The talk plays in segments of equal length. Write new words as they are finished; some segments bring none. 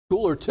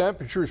Cooler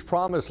temperatures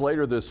promised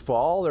later this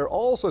fall. There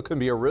also can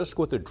be a risk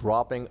with the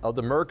dropping of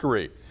the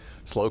mercury.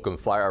 Slocomb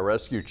Fire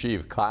Rescue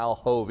Chief Kyle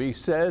Hovey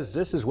says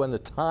this is when the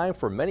time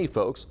for many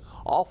folks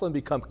often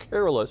become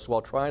careless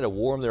while trying to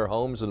warm their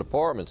homes and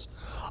apartments.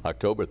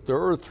 October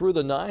 3rd through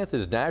the 9th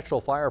is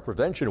National Fire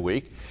Prevention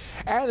Week,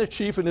 and the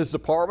chief and his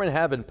department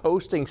have been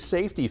posting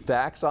safety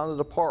facts on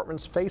the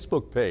department's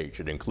Facebook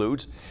page. It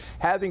includes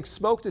having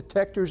smoke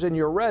detectors in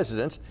your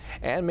residence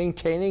and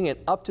maintaining an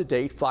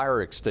up-to-date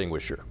fire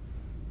extinguisher.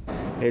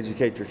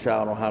 Educate your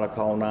child on how to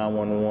call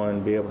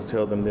 911, be able to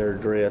tell them their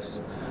address.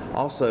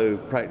 Also,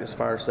 practice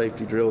fire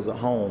safety drills at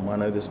home. I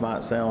know this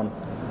might sound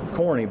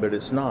corny, but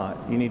it's not.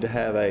 You need to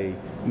have a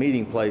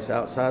meeting place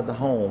outside the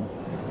home.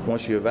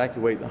 Once you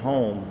evacuate the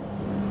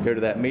home, go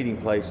to that meeting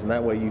place, and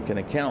that way you can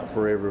account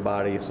for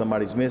everybody if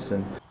somebody's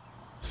missing.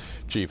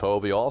 Chief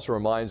Hovey also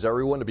reminds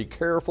everyone to be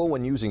careful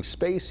when using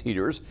space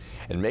heaters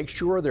and make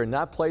sure they're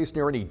not placed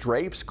near any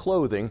drapes,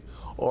 clothing,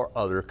 or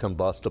other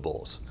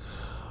combustibles.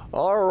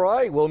 All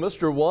right, well,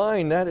 Mr.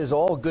 Wine, that is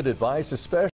all good advice, especially